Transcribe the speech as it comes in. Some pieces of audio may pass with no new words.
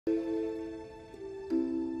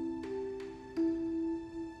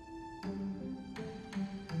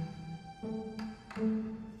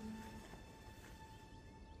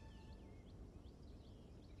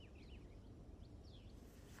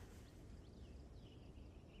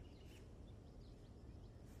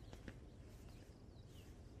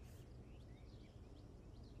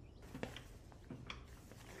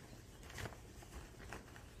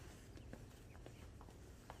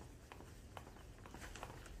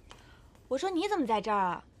我说你怎么在这儿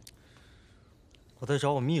啊？我在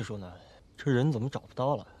找我秘书呢，这人怎么找不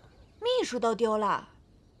到了？秘书都丢了。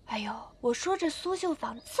哎呦，我说这苏绣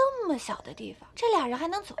坊这么小的地方，这俩人还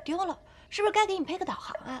能走丢了，是不是该给你配个导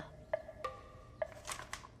航啊？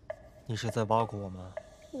你是在挖苦我吗？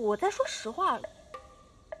我在说实话了。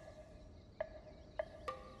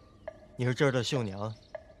你是这儿的绣娘？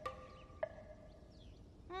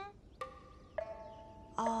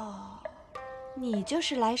哦，你就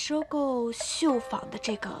是来收购绣坊的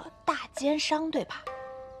这个大奸商，对吧？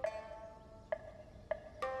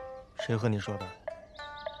谁和你说的？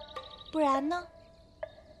不然呢？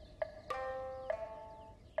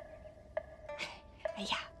哎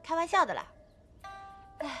呀，开玩笑的啦。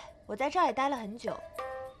哎，我在这儿也待了很久，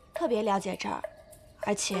特别了解这儿，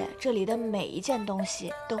而且这里的每一件东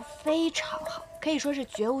西都非常好，可以说是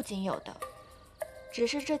绝无仅有的。只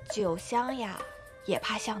是这酒香呀，也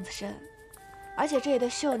怕巷子深，而且这里的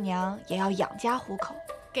绣娘也要养家糊口，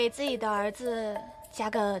给自己的儿子加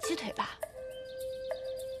个鸡腿吧。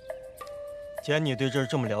既然你对这儿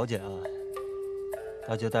这么了解啊，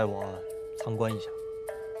那就带我参观一下。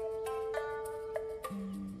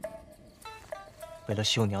为了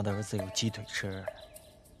绣娘的儿子有鸡腿吃，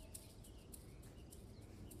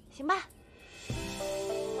行吧。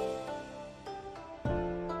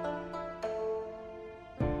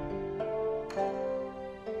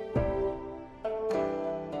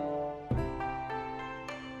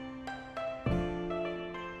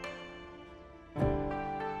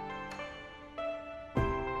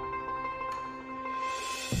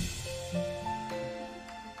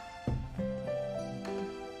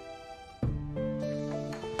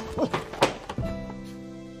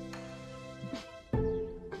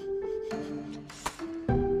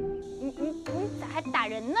你咋还打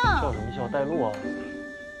人呢？笑什么笑？带路啊！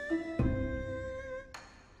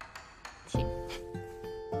切。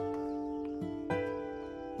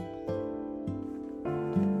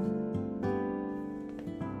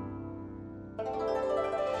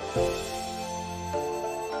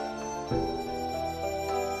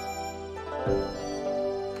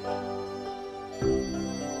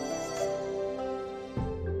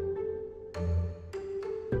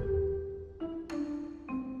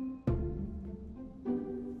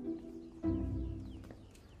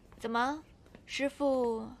怎么，师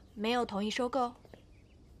傅没有同意收购？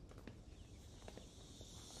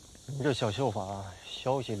你这小绣坊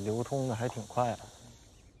消息流通的还挺快啊。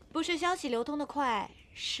不是消息流通的快，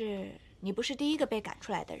是你不是第一个被赶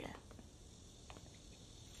出来的人。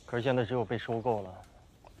可是现在只有被收购了，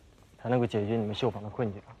才能够解决你们绣坊的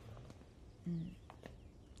困境。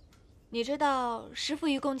你知道师傅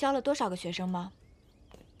一共教了多少个学生吗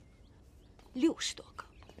？60多个。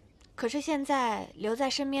可是现在留在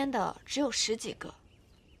身边的只有10几个。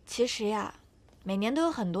其实呀，每年都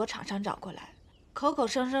有很多厂商找过来，口口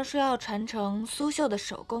声声说要传承苏绣的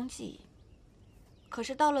手工技艺。可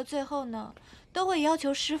是到了最后呢，都会要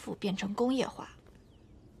求师傅变成工业化。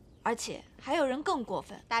而且还有人更过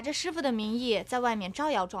分，打着师傅的名义在外面招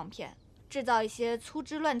摇撞骗，制造一些粗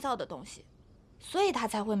制乱造的东西，所以他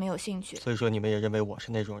才会没有兴趣。所以说你们也认为我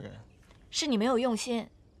是那种人？是你没有用心。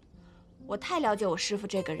我太了解我师傅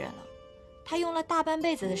这个人了，他用了大半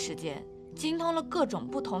辈子的时间，精通了各种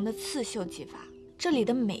不同的刺绣技法。这里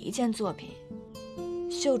的每一件作品，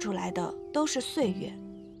绣出来的都是岁月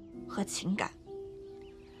和情感。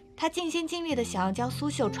他尽心尽力的想要将苏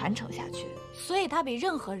绣传承下去，所以他比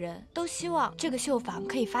任何人都希望这个绣坊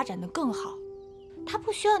可以发展得更好。他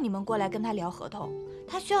不需要你们过来跟他聊合同，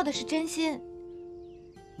他需要的是真心，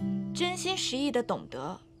真心实意的懂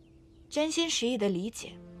得，真心实意的理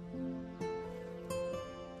解。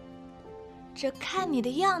这看你的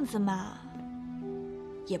样子嘛，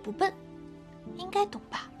也不笨，应该懂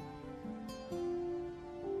吧？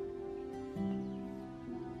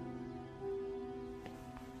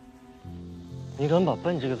你敢把“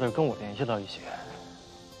笨”这个字跟我联系到一起，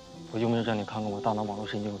我用不用让你看看我大脑网络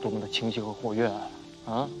神经有多么的清晰和活跃啊？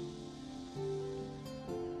啊？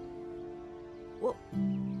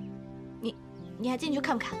你还进去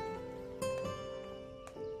看不看？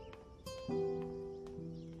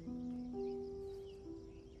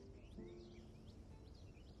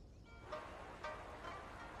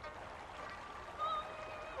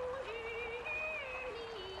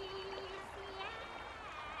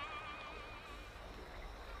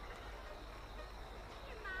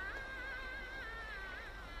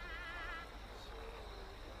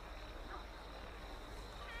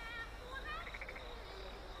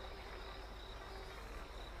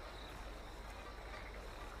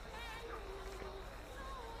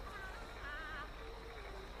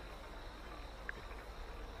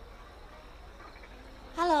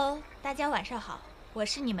大家晚上好，我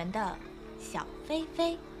是你们的小菲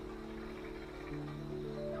菲。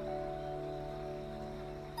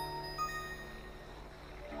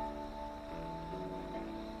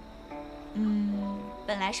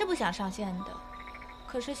本来是不想上线的，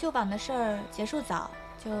可是秀榜的事儿结束早，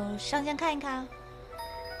就上线看一看啊。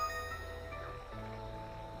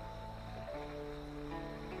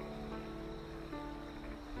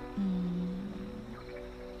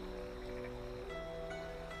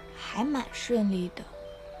还蛮顺利的，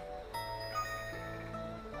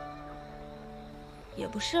也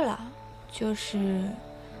不是啦，就是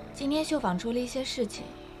今天秀坊出了一些事情，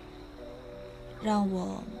让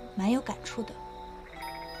我蛮有感触的。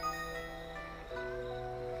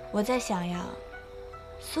我在想呀，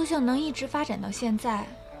苏绣能一直发展到现在，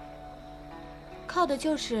靠的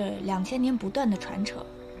就是2000年不断的传承，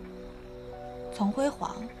从辉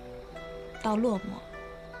煌到落寞。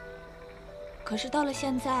可是到了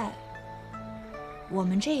现在，我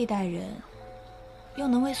们这一代人又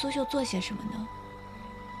能为苏绣做些什么呢？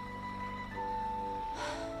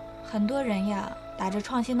很多人呀，打着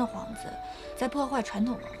创新的幌子，在破坏传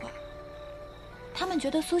统文化。他们觉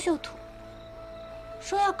得苏绣土，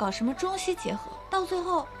说要搞什么中西结合，到最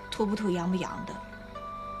后土不土洋不洋的。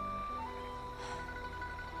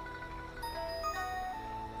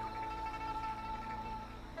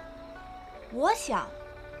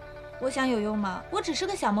我想有用吗？我只是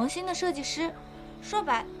个小萌新的设计师，说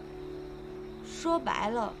白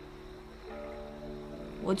了，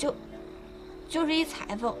我就是一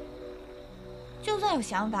裁缝，就算有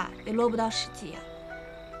想法，也落不到实际呀。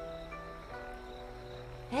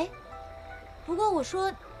哎，不过我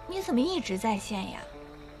说你怎么一直在线呀？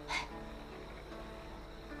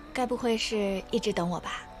该不会是一直等我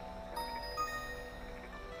吧？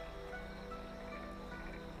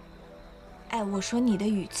哎，我说你的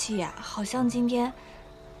语气呀，好像今天……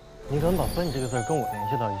你敢把“笨”这个字跟我联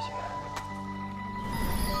系到一起？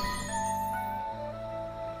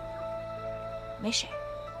没谁，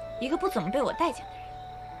一个不怎么被我待见的人。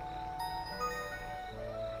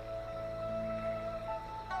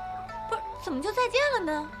不是，怎么就再见了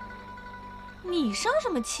呢？你生什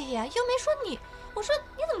么气呀？又没说你，我说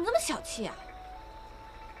你怎么这么小气呀？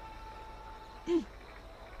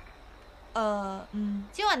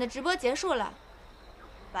今晚的直播结束了，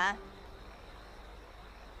晚安。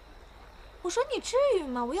我说你至于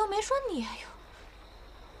吗？我又没说你，哎呦，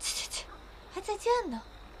切，还再见呢，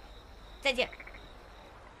再见。